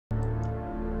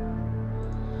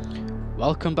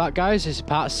Welcome back, guys. This is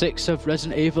part 6 of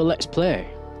Resident Evil Let's Play.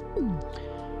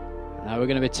 Now we're going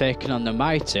to be taking on the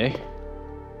mighty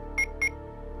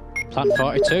Plant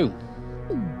 42.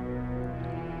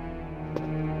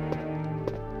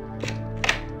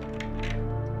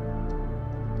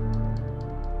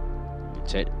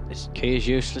 This key is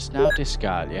useless now.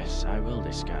 Discard. Yes, I will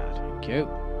discard. Thank you.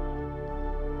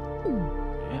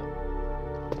 Yep.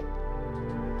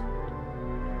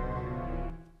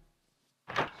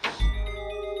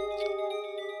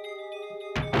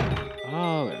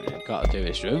 Oh, we've got to do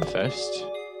this room first.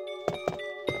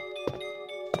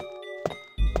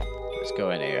 Let's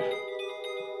go in here.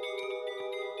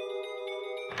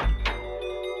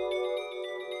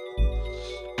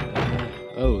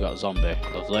 Oh, we got a zombie.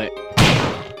 Lovely.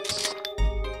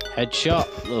 Headshot.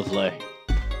 Lovely.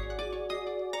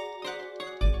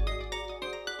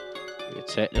 You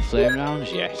take the flame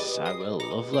rounds? Yes, I will.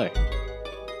 Lovely.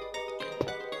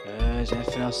 Is there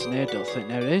anything else in here? Don't think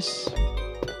there is.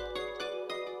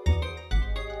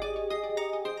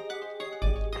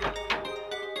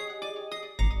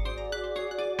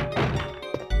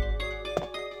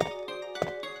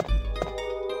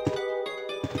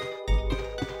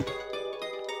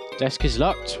 Desk is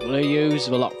locked. Will I use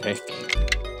the lockpick?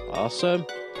 Awesome.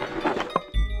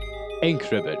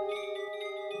 Ink ribbon.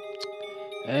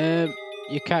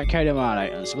 You can't carry them on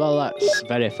items. Well, that's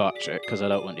very fortunate because I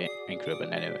don't want the ink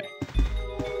ribbon anyway.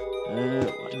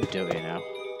 What do we do here now?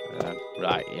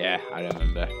 Right, yeah, I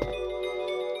remember.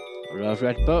 A row of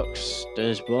red books.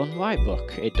 There's one white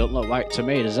book. It don't look white to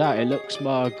me, does that? It looks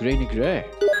more greeny grey.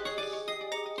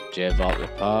 J Vault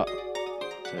report.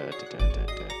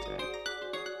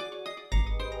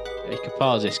 You can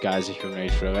pause this, guys, if you can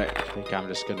read through it. I think I'm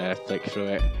just gonna flick through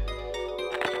it.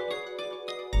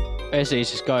 Basically,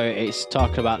 it's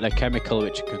talking about the chemical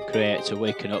which you can create to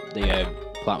waken up the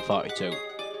Plant 42.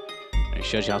 And it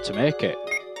shows you how to make it.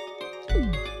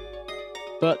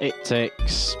 But it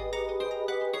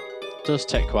does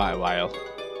take quite a while.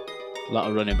 A lot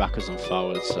of running backwards and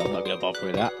forwards, so I'm not gonna bother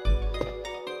with that.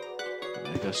 I'm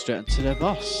gonna go straight into the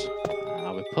boss.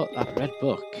 Now we put that red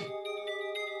book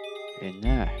in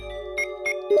there.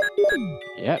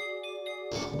 Yep.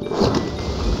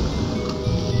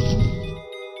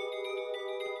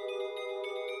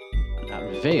 And that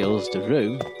reveals the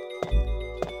room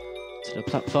to the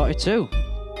Plant 42.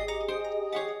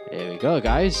 Here we go,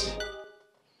 guys.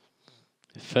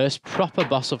 The first proper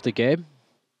boss of the game.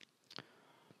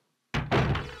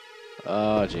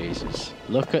 Oh, Jesus.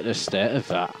 Look at the state of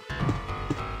that.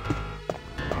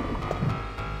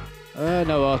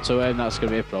 No auto aim, that's going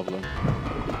to be a problem.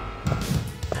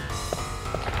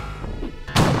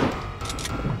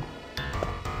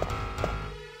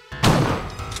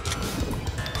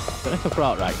 If I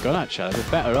brought right gun, actually, I'd be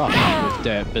better off with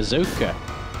the bazooka.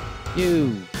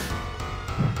 You.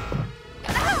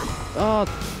 Oh.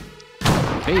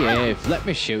 Behave. Let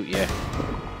me shoot you.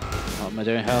 What am I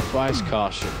doing? Health-wise?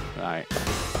 Caution. Right.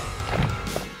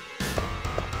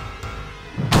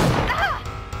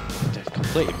 I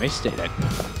completely missed it then.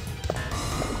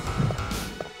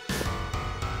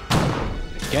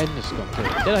 Again, just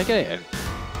completely. Did I get it in?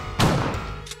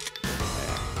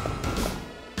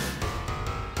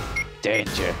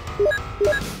 Danger.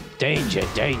 Danger,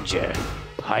 danger.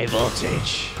 High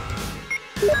voltage.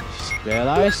 Just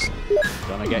realise.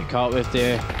 Gonna get caught with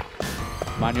the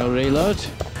manual reload.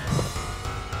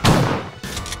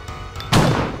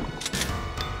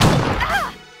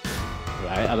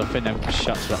 Right, I don't think them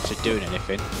shots are actually doing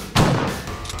anything.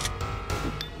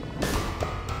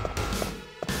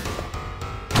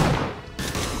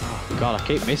 Oh god, I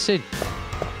keep missing.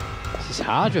 This is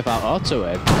hard without auto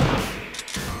aim.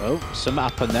 Oh, something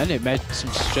happened then. It made some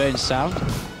strange sound.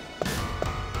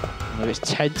 One of its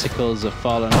tentacles have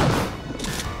fallen off.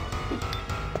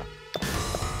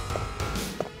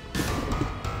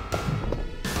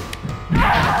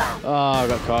 Oh, I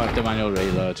got caught with the manual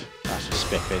reload. That's just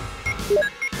spiffing.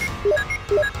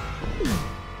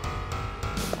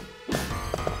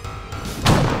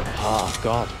 Oh,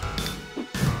 God.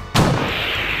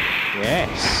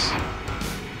 Yes.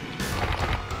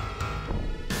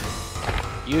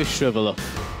 You shrivel up.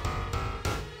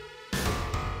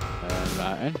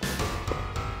 Right in.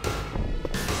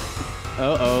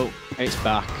 Oh, it's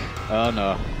back. Oh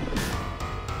no.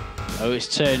 Oh, it's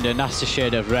turned a nasty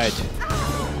shade of red.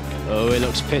 Oh, it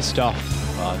looks pissed off.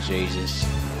 Oh, Jesus.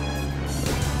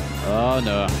 Oh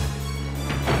no.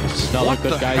 This is not look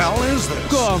good, guys. What the hell is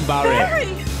this? Go on,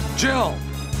 Barry. Jill!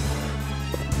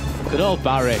 Good old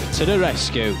Barry, to the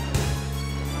rescue.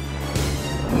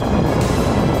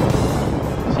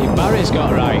 Barry's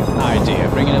got a right idea.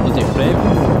 Bringing a bloody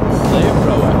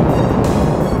flamethrower.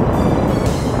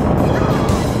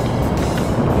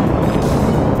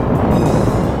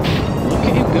 Look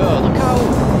at him go. Look how...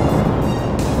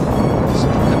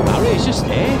 Look at Barry. He's just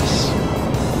ace.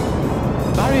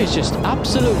 Barry is just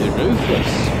absolutely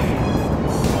ruthless.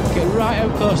 Get right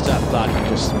up close to that plant and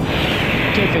just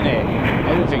giving it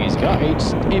everything he's got. He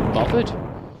just ain't bothered.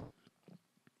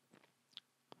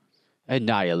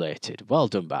 Annihilated. Well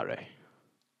done, Barry.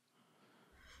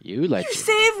 You legend. You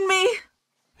saved me!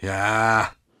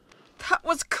 Yeah. That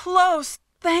was close.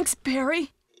 Thanks,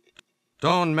 Barry.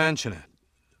 Don't mention it.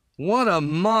 What a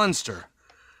monster.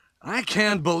 I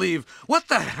can't believe... What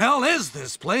the hell is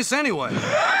this place anyway?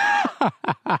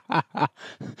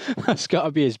 That's got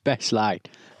to be his best line.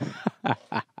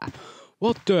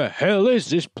 What the hell is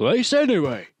this place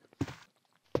anyway?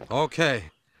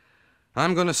 Okay.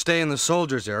 I'm going to stay in the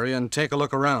soldiers' area and take a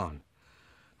look around.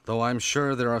 Though I'm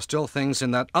sure there are still things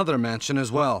in that other mansion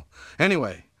as well.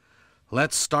 Anyway,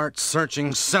 let's start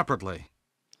searching separately.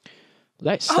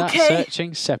 Let's start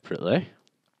searching separately.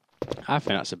 I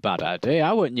think that's a bad idea.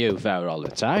 I wouldn't you there all the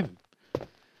time.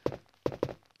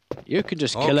 You can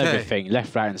just kill everything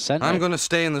left, right and centre. I'm going to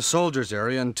stay in the soldiers'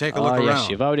 area and take a look around. Oh yes,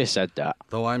 you've already said that.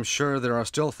 Though I'm sure there are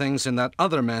still things in that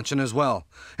other mansion as well.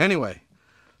 Anyway,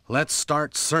 let's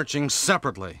start searching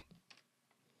separately.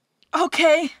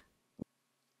 Okay.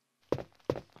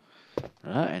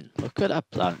 Right, and look at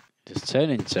that plant. Just turn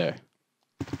into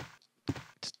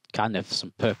kind of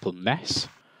some purple mess.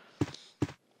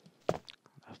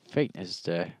 I think there's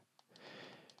the...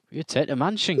 You take the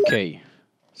mansion key.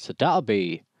 So that'll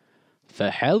be the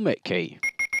helmet key.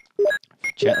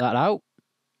 Check that out.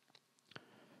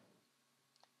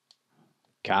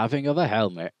 Carving of a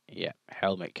helmet. Yeah,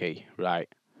 helmet key. Right.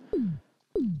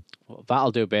 What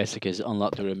that'll do basically is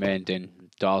unlock the remaining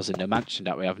doors in the mansion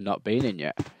that we have not been in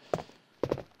yet.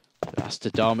 That's the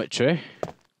dormitory.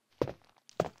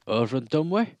 Over and done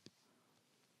with.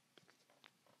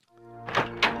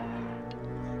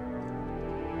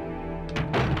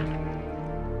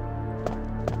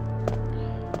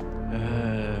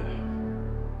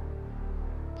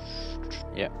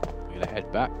 Yep, we're gonna head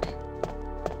back.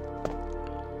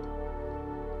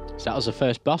 So that was the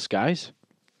first boss, guys.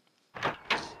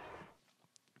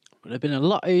 Would have been a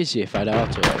lot easier if I'd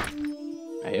auto it.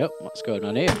 Hey up, what's going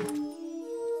on here?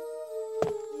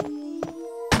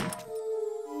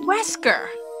 Wesker!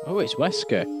 Oh, it's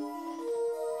Wesker.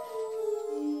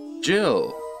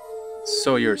 Jill,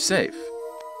 so you're safe.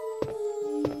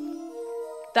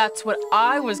 That's what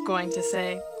I was going to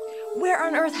say. Where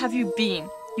on earth have you been?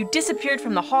 You disappeared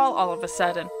from the hall all of a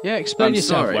sudden. Yeah, explain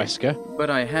yourself, sorry, Wesker. But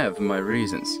I have my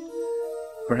reasons.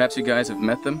 Perhaps you guys have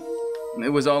met them?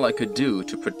 It was all I could do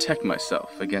to protect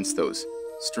myself against those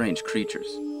strange creatures.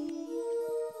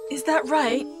 Is that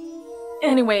right?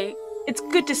 Anyway, it's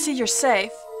good to see you're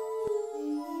safe.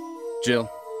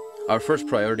 Jill, our first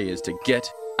priority is to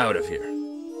get out of here.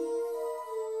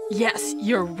 Yes,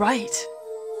 you're right.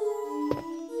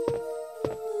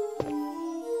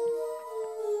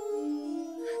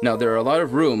 Now, there are a lot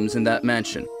of rooms in that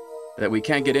mansion that we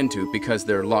can't get into because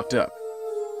they're locked up.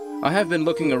 I have been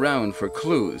looking around for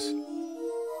clues.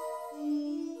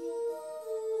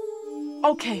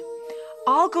 Okay,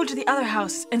 I'll go to the other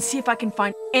house and see if I can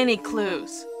find any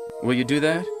clues. Will you do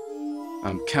that?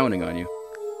 I'm counting on you.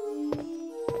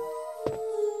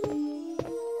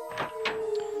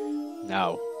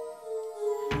 Now,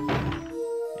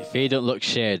 if he don't look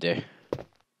shady,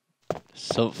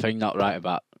 something not right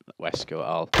about Wesker at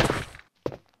all.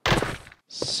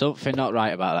 Something not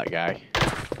right about that guy.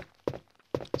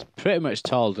 He's pretty much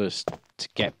told us to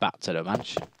get back to the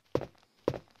mansion.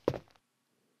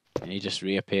 And he just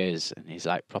reappears and he's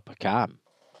like proper calm.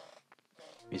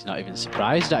 He's not even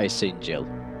surprised that he's seen Jill.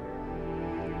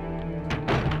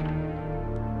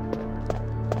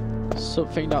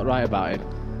 Something not right about him.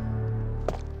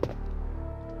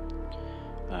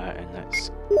 And let's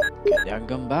get the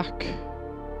handgun back.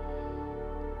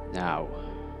 Now,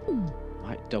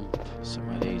 might dump some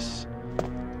of these.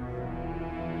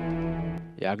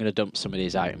 Yeah, I'm going to dump some of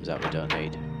these items that we don't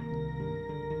need.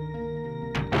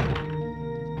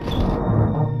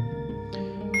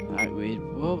 Right,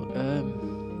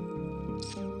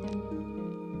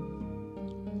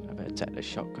 I better take the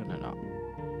shotgun or not.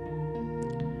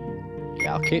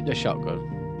 Yeah, I'll keep the shotgun.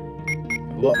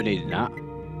 We won't be needing that.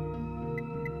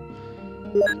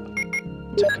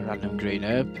 Take a random green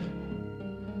herb.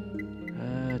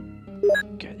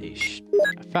 Get these.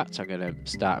 In fact, I'm gonna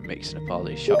start mixing up all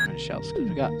these shotgun shells because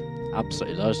we got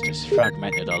absolutely loads just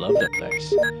fragmented all over the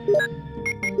place.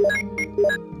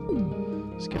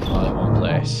 Let's get them all in one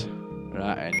place.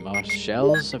 Right, and more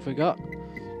shells have we got?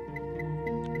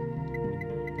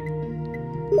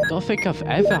 I don't think I've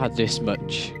ever had this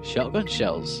much shotgun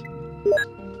shells.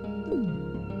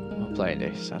 I'm playing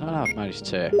this. I don't know how I've managed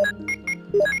to...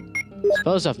 I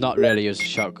suppose I've not really used a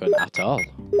shotgun at all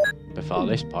before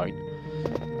this point.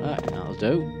 Right, that'll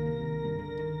do.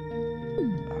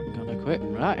 I'm gonna quit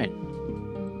writing.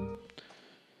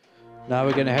 Now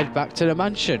we're gonna head back to the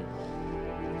mansion.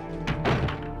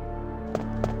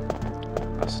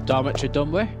 That's the dormitory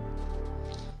done with.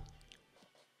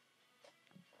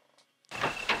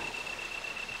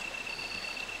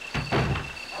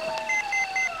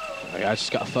 I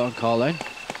just got a phone call in.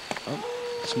 Oh,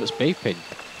 something's beeping.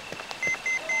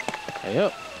 Hey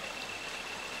up.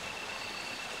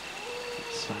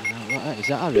 Let's find out what that is. Is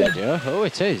that a radio? Oh,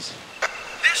 it is.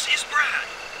 This is Brad.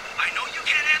 I know you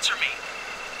can't answer me,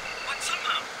 but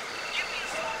somehow, give me a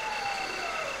phone.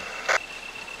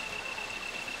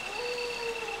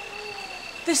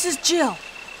 This is Jill.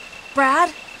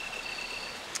 Brad?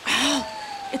 Oh,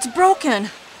 it's broken.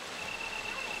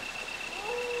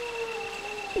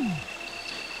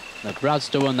 Now, Brad's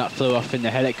the one that flew off in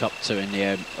the helicopter in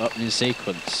the opening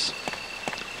sequence.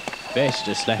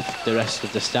 Basically just left the rest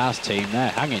of the Stars team there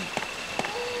hanging.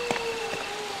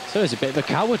 So he's a bit of a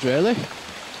coward, really.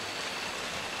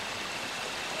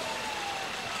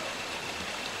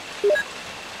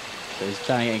 So he's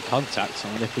trying to get in contact. I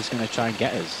wonder if he's going to try and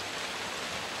get us.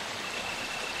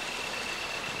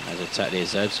 I'll attack the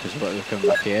reserves because we're coming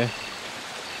back here.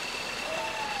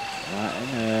 Right,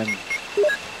 and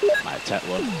might attack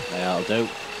one. That'll do.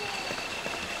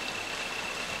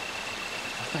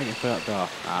 I think if that door.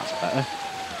 That's better.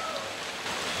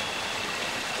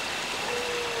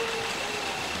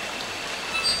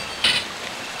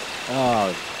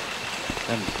 Oh,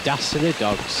 them dastardly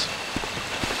dogs.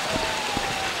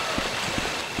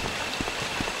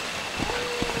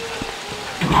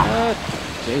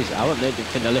 Jeez, I wasn't even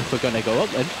think the lift were going to go up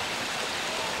then.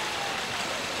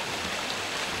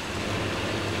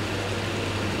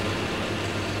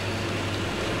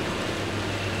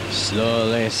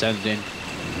 Slowly ascending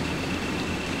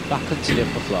back onto the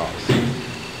upper floors.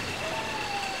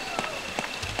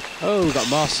 Oh, we've got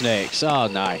more snakes. Oh,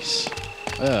 nice.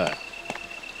 I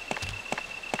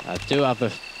do have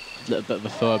a little bit of a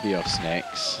phobia of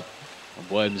snakes, and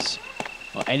worms,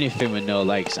 or anything with no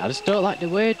legs. I just don't like the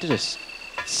way they just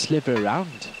slither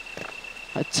around.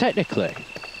 Like, technically,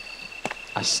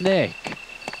 a snake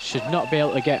should not be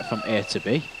able to get from A to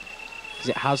B because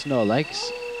it has no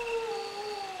legs.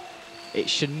 It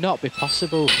should not be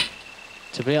possible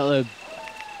to be able to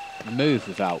move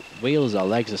without wheels or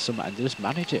legs or something and just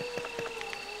manage it.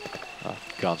 Oh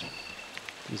God,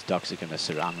 these dogs are going to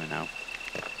surround me now.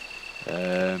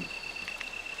 That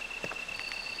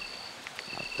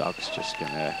dog's just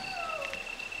going to...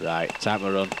 Right, time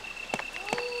to run.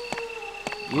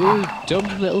 You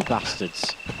dumb little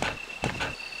bastards.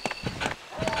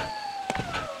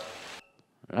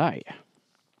 Right.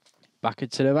 Back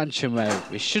into the mansion where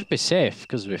we should be safe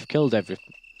because we've killed a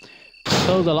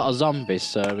lot of zombies,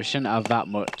 so we shouldn't have that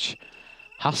much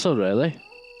hassle, really.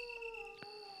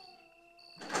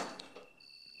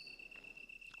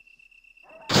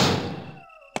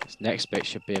 This next bit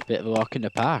should be a bit of a walk in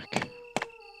the park.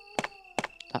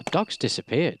 That dog's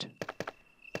disappeared.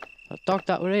 That dog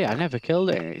that were here, I never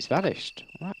killed it and it's vanished.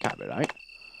 Well, that can't be right.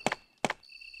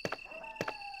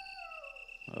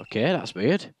 Okay, that's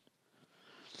weird.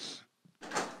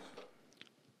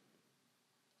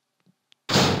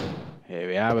 Here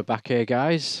we are, we're back here,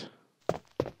 guys.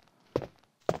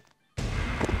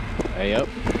 Hey up.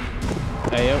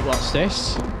 Hey up, what's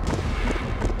this?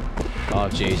 Oh,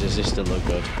 Jesus, this doesn't look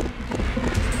good.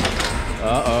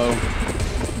 Uh-oh.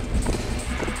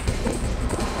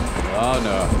 Oh,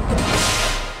 no.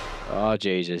 Oh,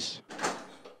 Jesus.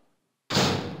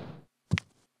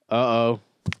 Uh-oh.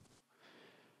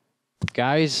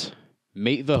 Guys,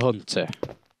 meet the hunter.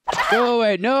 Go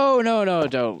away. No, no, no,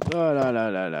 don't. No, no,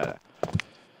 no, no, no.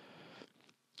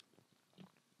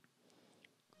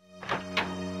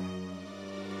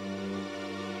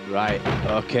 Right,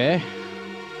 okay.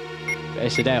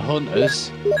 Basically, they're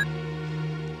hunters.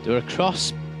 They're a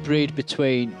crossbreed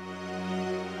between,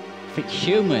 I think,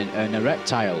 human and a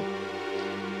reptile,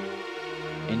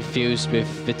 infused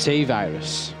with the T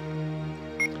virus.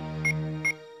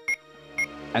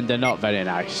 And they're not very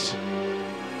nice.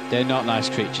 They're not nice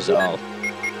creatures at all.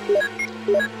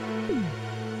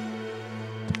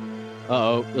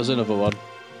 Uh-oh, there's another one.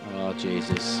 Oh,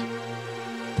 Jesus.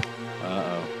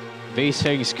 Uh-oh. These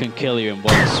things can kill you in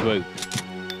one swoop.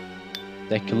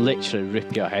 They can literally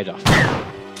rip your head off.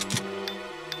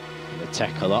 They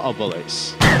take a lot of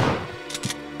bullets.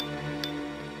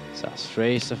 So that's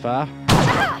 3 so far.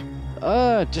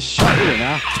 Oh, just shot you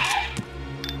now.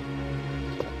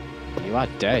 You are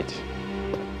dead.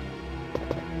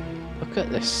 Look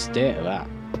at the state of that.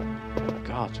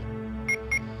 God.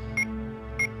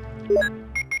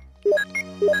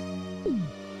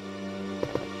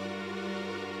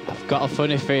 I've got a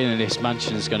funny feeling this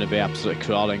mansion is going to be absolutely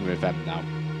crawling with them now.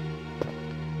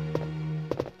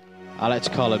 I like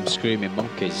to call them screaming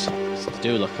monkeys. They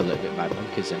do look a little bit like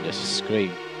monkeys and just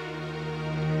scream.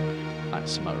 Like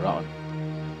something rotten.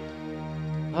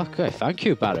 Okay, thank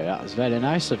you, Barry. That was very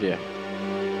nice of you.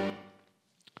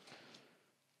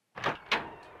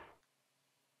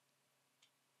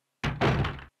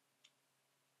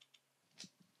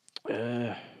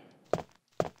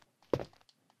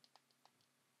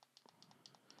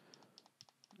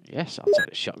 Yes, I'll take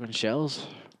the shotgun shells.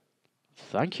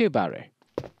 Thank you, Barry.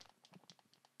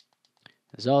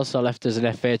 There's also left us an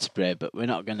F8 spray, but we're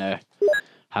not going to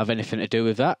have anything to do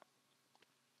with that.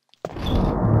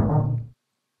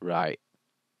 Right.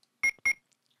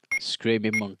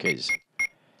 Screaming monkeys.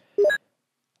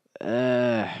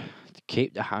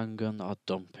 Keep the handgun or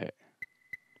dump it.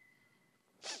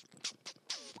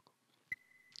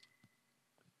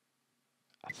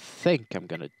 I think I'm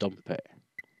going to dump it.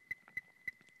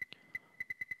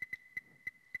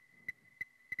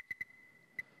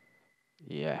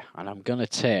 Yeah, and I'm going to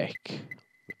take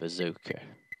the bazooka.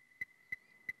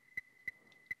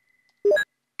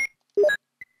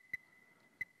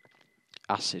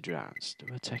 Acid rounds. Do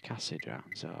I take acid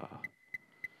rounds or...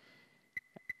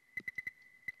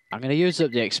 I'm going to use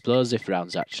up the explosive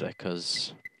rounds actually,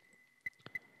 because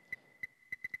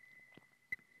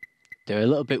they're a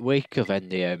little bit weaker than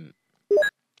the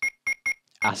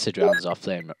acid rounds or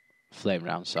flame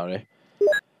rounds, sorry.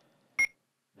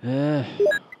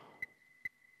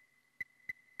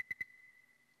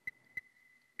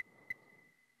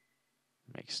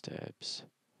 Mixed herbs.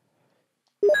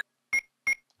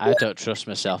 I don't trust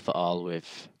myself at all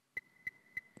with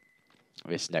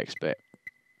this next bit.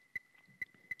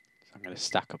 So I'm going to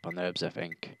stack up on herbs, I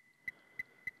think.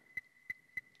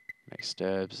 Mixed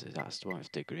herbs, that's the one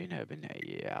with the green herb in it.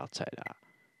 Yeah, I'll take that.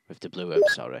 With the blue herb,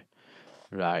 sorry.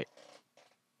 Right.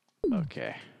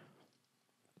 Okay.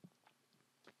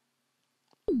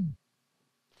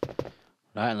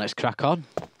 Right, and let's crack on.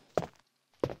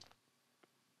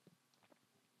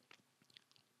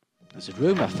 There's a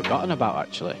room I've forgotten about,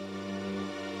 actually.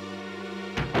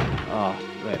 Oh,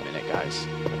 wait a minute, guys.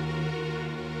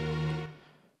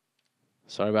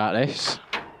 Sorry about this.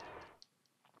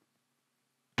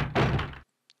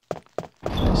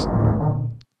 Let's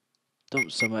dump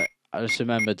some. I just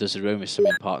remembered there's a room with some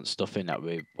important stuff in that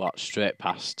we walked straight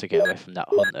past to get away from that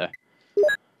hunter.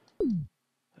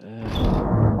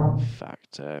 In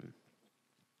fact,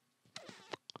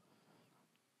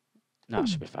 no, it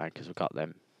should be fine because we've got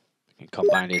them. We can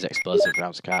combine these explosive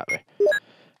rounds, can't we?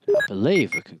 I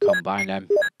believe we can combine them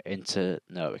into...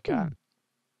 No, we can't.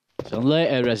 So in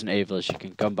later Resident Evils, you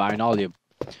can combine all your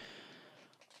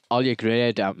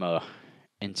grenade ammo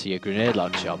into your grenade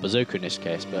launcher, or bazooka in this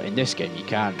case, but in this game you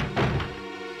can't.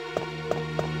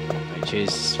 Which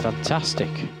is fantastic.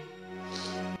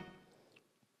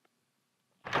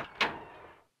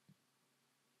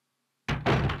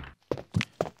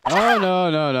 Oh no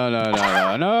no no no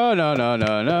no no no no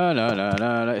no no no no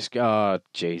no! Let's go. Oh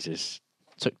Jesus!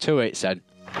 Took 2 hits then.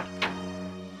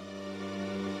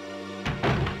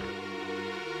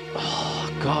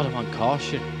 Oh God! I'm on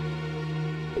caution.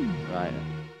 Right,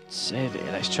 save it.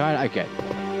 Let's try that again.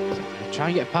 I'll try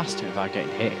and get past him without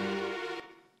getting hit.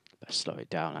 Let's slow it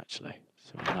down actually,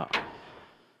 so we're not.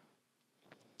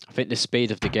 I think the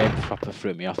speed of the game proper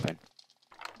threw me off then.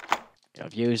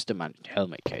 I've used the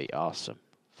helmet key. Awesome.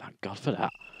 Thank God for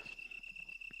that.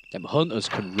 Them hunters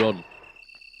can run.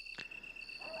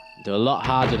 They're a lot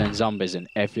harder than zombies in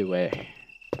every way.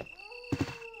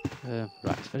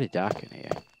 Right, it's very dark in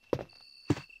here.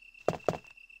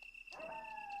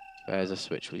 There's a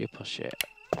switch. Will you push it?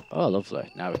 Oh,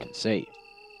 lovely. Now we can see.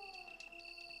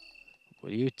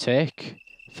 Will you take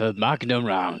for Magnum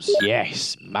rounds?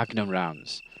 Yes, Magnum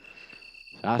rounds.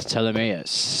 That's telling me that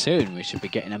soon we should be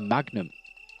getting a Magnum.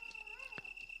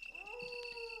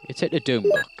 You take the Doom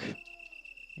Book.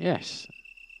 Yes.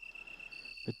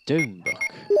 The Doom Book.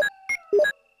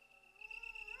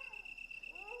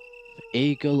 The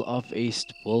Eagle of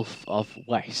East, Wolf of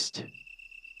West.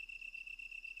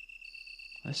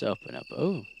 Let's open up.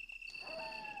 Oh.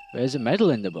 There's a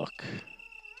medal in the book.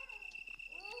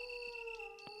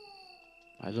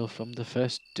 Medal from the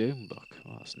first Doom Book.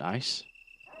 Oh, that's nice.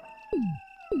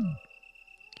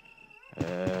 Is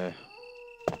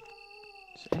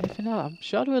there anything else? I'm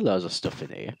sure there were loads of stuff in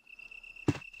here.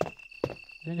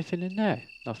 Is anything in there?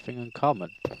 Nothing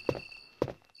uncommon.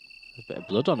 A bit of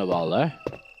blood on the wall there.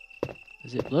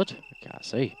 Is it blood? I can't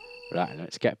see. Right,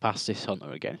 let's get past this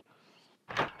hunter again.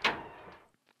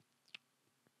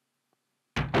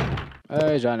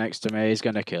 Oh, he's right next to me. He's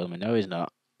gonna kill me. No, he's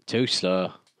not. Too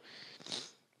slow.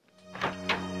 Right,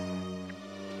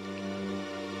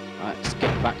 let's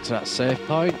get back to that save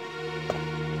point.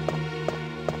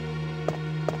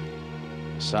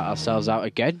 Sort ourselves out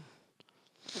again.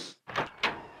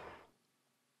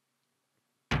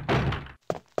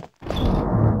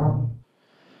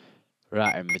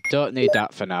 Right, and we don't need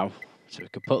that for now, so we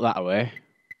can put that away.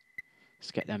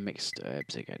 Let's get them mixed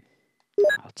herbs again.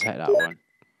 I'll take that one.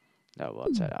 No, I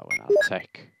won't take that one. I'll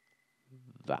take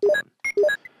that one.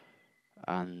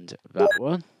 And that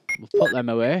one. We'll put them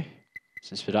away,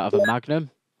 since we don't have a magnum.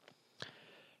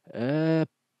 Yeah,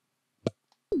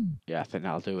 I think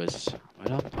that'll do us.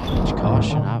 We're on orange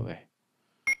caution, aren't we?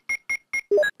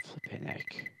 Flipping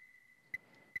heck.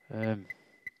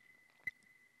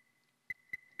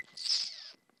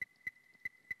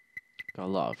 Got a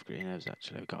lot of green herbs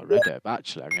actually. I've got a red herb.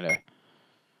 Actually, I'm gonna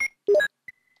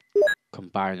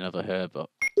combine another herb up.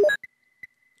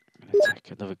 I'm gonna take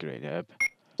another green herb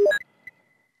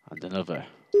and another.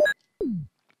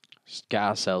 Just get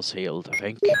ourselves healed, I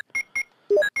think.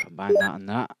 Combine that and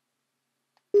that.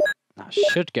 That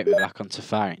should get me back onto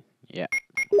fine. Yeah.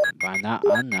 Combine that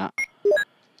and that.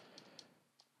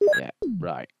 Yeah,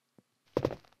 right.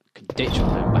 Can ditch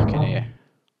one of them back in here.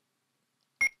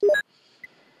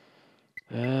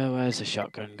 Where's the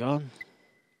shotgun gone?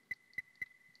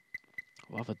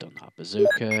 What have I done? That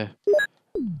bazooka.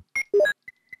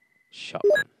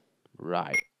 Shotgun.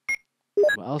 Right.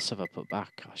 What else have I put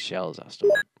back? Oh, shells, that's the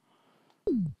one.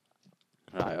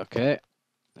 Right, okay.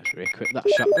 Let's re-equip that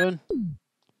shotgun.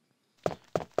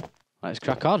 Let's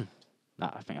crack on.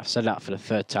 Nah, I think I've said that for the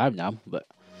third time now, but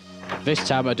this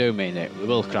time I do mean it. We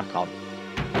will crack on.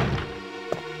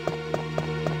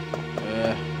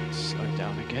 Slow it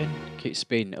down again. Keep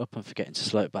speeding it up and forgetting to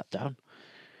slow it back down.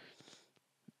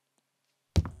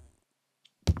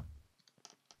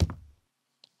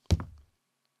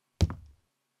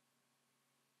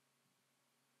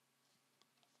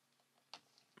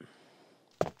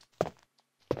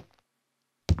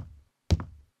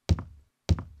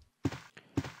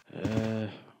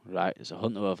 Right, there's a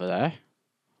hunter over there.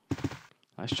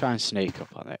 Let's try and sneak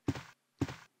up on it.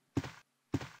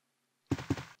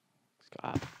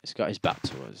 It's got his back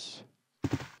to us.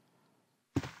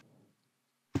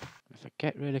 If I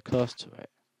get really close to it.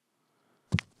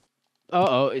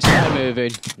 Uh-oh, it's not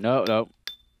moving. No, no.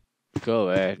 Go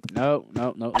away. No,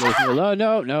 no, no. Leave me alone.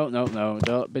 No, no, no, no.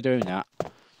 Don't be doing that.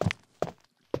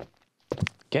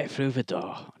 Get through the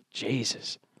door.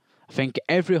 Jesus. I think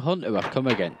every hunter I've come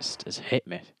against has hit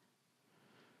me.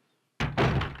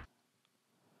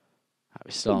 We're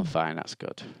still on fine, that's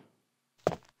good.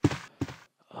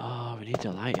 Oh, we need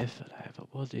a lighter for that,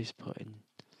 but what is putting...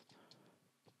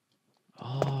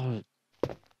 Oh...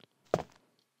 We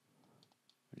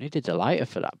needed a lighter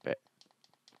for that bit.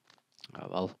 Oh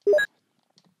well.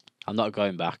 I'm not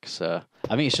going back, so...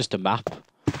 I think it's just a map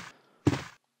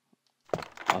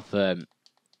of the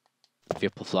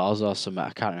upper floors or something,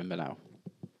 I can't remember now.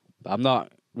 But I'm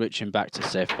not reaching back to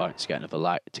save points to get another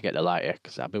light, to get the lighter,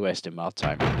 because I'll be wasting more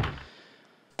time.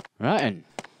 Right then.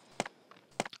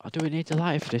 Or do we need a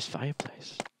lighter for this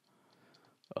fireplace?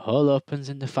 A hole opens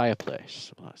in the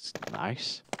fireplace. Well, that's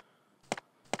nice.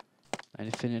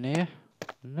 Anything in here?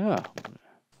 No.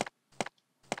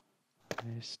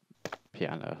 There's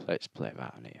piano. Let's play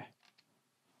that on here.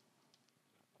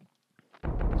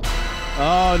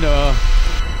 Oh no.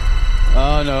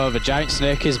 Oh no, the giant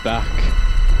snake is back.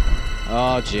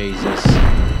 Oh Jesus.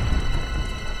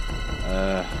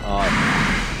 Oh.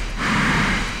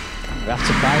 We have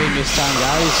to buy him this time,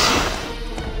 guys.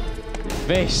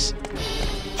 This.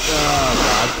 Oh,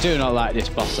 God, I do not like this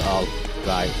boss at all.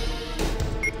 Right.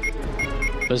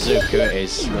 Bazooka it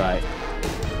is. Right.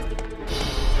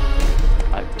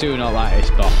 I do not like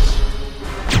this boss.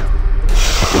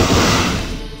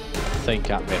 I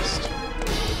think I missed.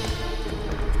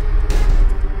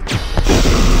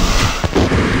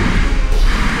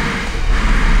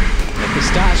 If it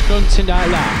starts grunting like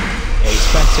that,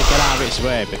 it's better get out of its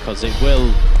way because it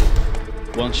will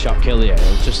one-shot kill you.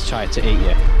 It'll just try to eat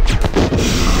you.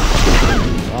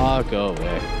 Oh, go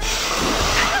away.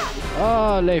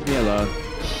 Oh, leave me alone.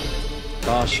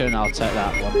 Caution, I'll take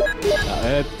that one. That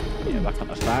herb. Yeah, back on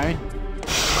the fine.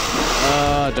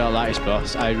 Oh, I don't like this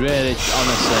boss. I really,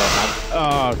 honestly,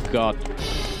 oh God.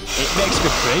 It makes me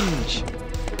cringe.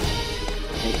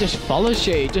 It just follows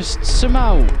you. It just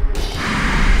somehow...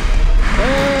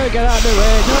 get out of the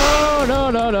way. No,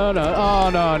 no, no, no, no. Oh,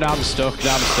 no, now I'm stuck.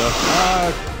 Now I'm stuck.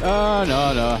 Oh,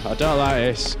 no, no. I don't like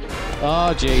this.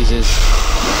 Oh, Jesus.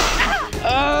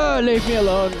 Oh, leave me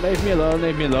alone. Leave me alone.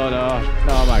 Leave me alone.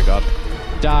 Oh my God.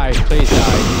 Die. Please die.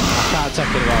 I can't take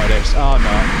any more of this. Oh, no.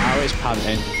 Now it's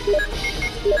panting.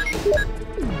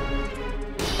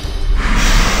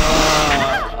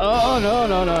 Oh, no,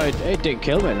 no, no. It didn't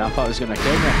kill me. I thought it was going to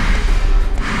kill me.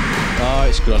 Oh,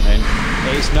 it's grunting.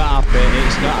 It's not happy.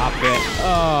 It's not happy.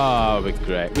 Oh, we're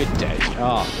great. We're dead.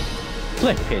 Oh,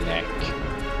 flipping heck.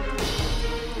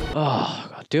 Oh,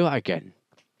 God, do it again.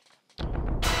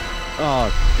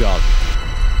 Oh, God.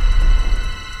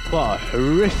 What a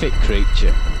horrific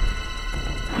creature.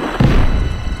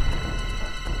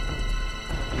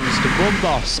 He's the one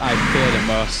boss I fear the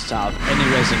most out of any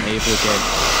Resident Evil game.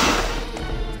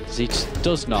 He just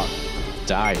does not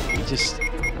die. He's just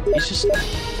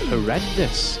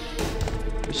horrendous.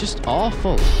 It's just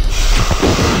awful.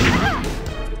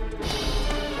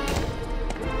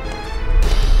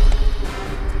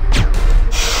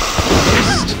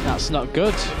 Missed. That's not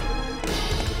good.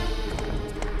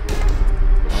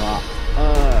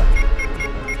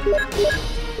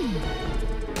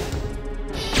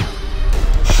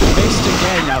 Missed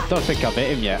again. I don't think I've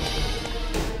hit him yet.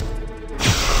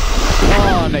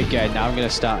 Oh, and again. Now I'm going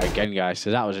to start again, guys.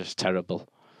 So that was just terrible.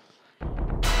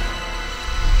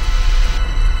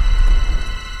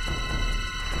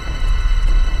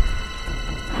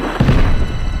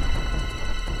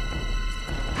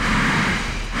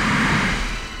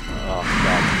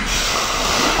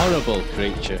 Horrible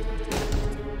creature.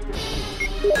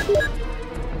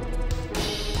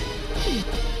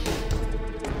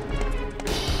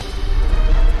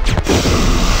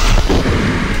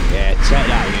 Yeah, take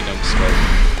that, you numbskull.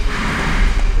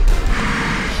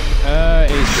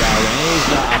 He's growling. He's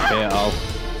not happy at all.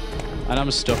 And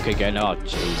I'm stuck again. Oh,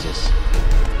 Jesus.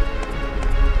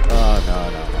 Oh, no,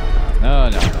 no, no, no,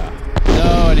 no, no. No,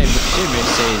 and she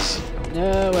misses.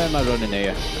 No, where am I running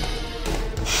here?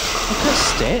 Look at the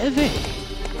state of it.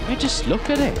 I mean, just look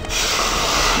at it.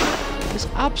 It's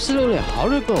absolutely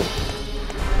horrible.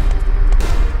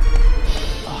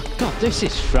 Oh, God, this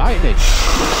is frightening.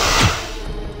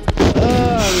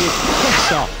 Oh, you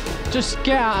piss off. Just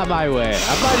get out of my way. I've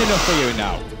had enough of you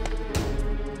now.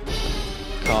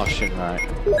 Caution, right.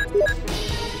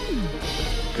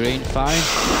 Green, fine.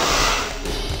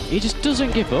 He just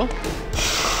doesn't give up.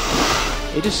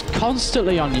 He just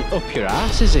constantly on you, up your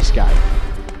ass, is this guy.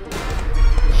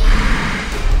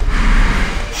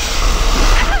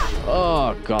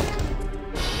 Oh, God.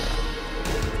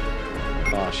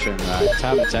 Caution, right.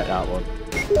 Time to take that one.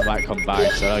 I might come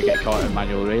back, so I'll get caught in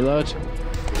manual reload.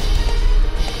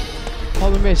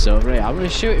 Problem is over here. I'm going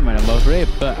to shoot him when I'm over here,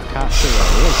 but I can't see where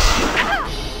he is.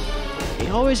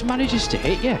 He always manages to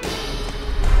hit you.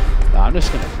 No, I'm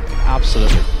just going to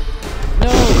absolutely...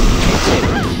 No! Hit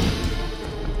him!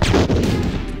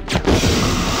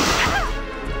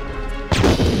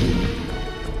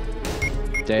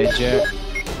 Danger.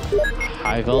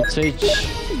 High voltage.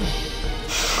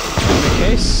 Let me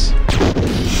kiss.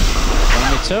 Let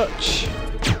me touch.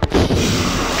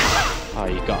 Oh,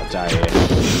 you gotta die here.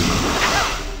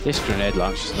 This grenade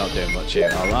launcher's not doing much here.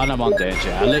 Oh, and I'm on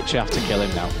danger. I literally have to kill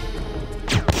him now.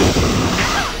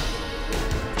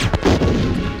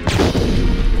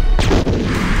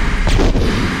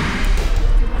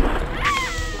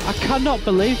 I cannot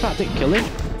believe that didn't kill him.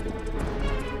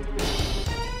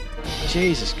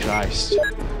 Jesus Christ.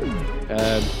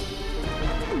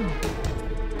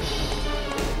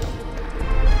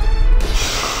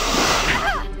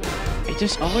 He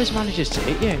just always manages to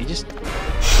hit you. He just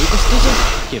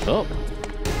doesn't give up.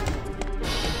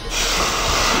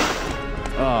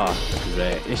 Oh,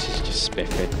 great. This is just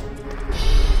spiffing.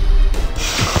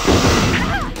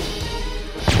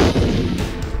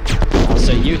 I'll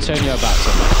say you turn your back to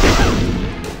me.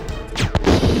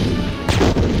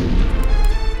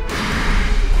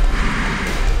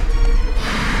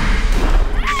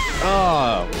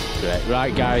 Oh, great.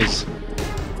 Right, guys.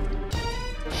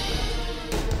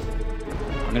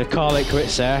 I'm going to call it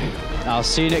quits there. I'll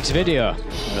see you next video.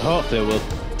 And hopefully we'll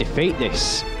defeat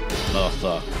this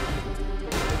mofo.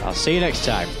 I'll see you next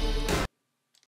time.